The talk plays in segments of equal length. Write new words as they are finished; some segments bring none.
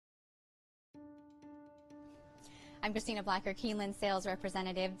I'm Christina Blacker, Keeneland sales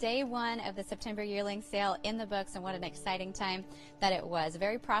representative. Day one of the September yearling sale in the books, and what an exciting time that it was. A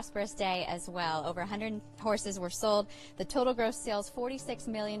very prosperous day as well. Over 100 horses were sold. The total gross sales, $46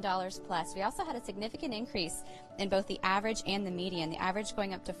 million plus. We also had a significant increase in both the average and the median. The average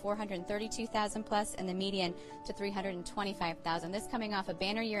going up to 432,000 plus, and the median to 325,000. This coming off a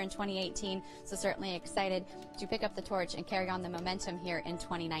banner year in 2018, so certainly excited to pick up the torch and carry on the momentum here in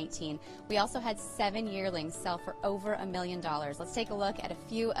 2019. We also had 7 yearlings sell for over $1 million. Let's take a look at a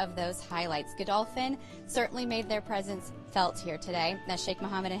few of those highlights. Godolphin certainly made their presence felt here today. Now, Sheikh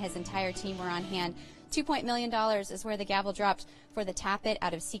Mohammed and his entire team were on hand. $2 million is where the gavel dropped for the Tappet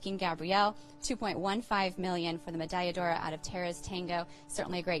out of Seeking Gabrielle. $2.15 million for the Medalladora out of Terra's Tango.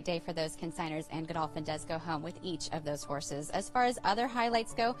 Certainly a great day for those consigners, and Godolphin does go home with each of those horses. As far as other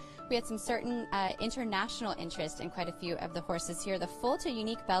highlights go, we had some certain international interest in quite a few of the horses here. The full to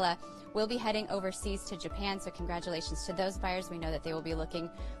Unique Bella will be heading overseas to Japan, so congratulations to those buyers. We know that they will be looking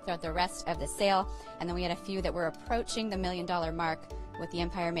throughout the rest of the sale. And then we had a few that were approaching the $1 million mark with the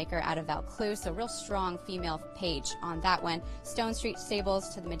Empire Maker out of Vaucluse, so real strong female page on that one. Stone Street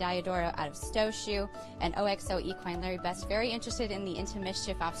Stables to the Medalladora out of Stowshoe, and OXO Equine. Larry Best very interested in the Into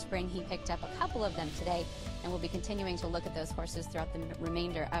Mischief offspring. He picked up a couple of them today, and we'll be continuing to look at those horses throughout the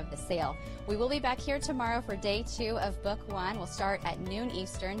remainder of the sale. We will be back here tomorrow for day 2 of Book 1. We'll start at noon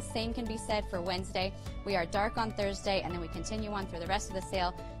Eastern. Same can be said for Wednesday. We are dark on Thursday, and then we continue on through the rest of the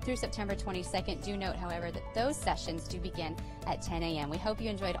sale through September 22nd. Do note, however, that those sessions do begin at 10 a.m. We hope you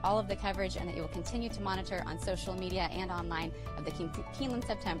enjoyed all of the coverage and that you will continue to monitor on social media and online of the Keeneland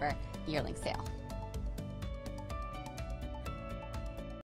September yearling sale.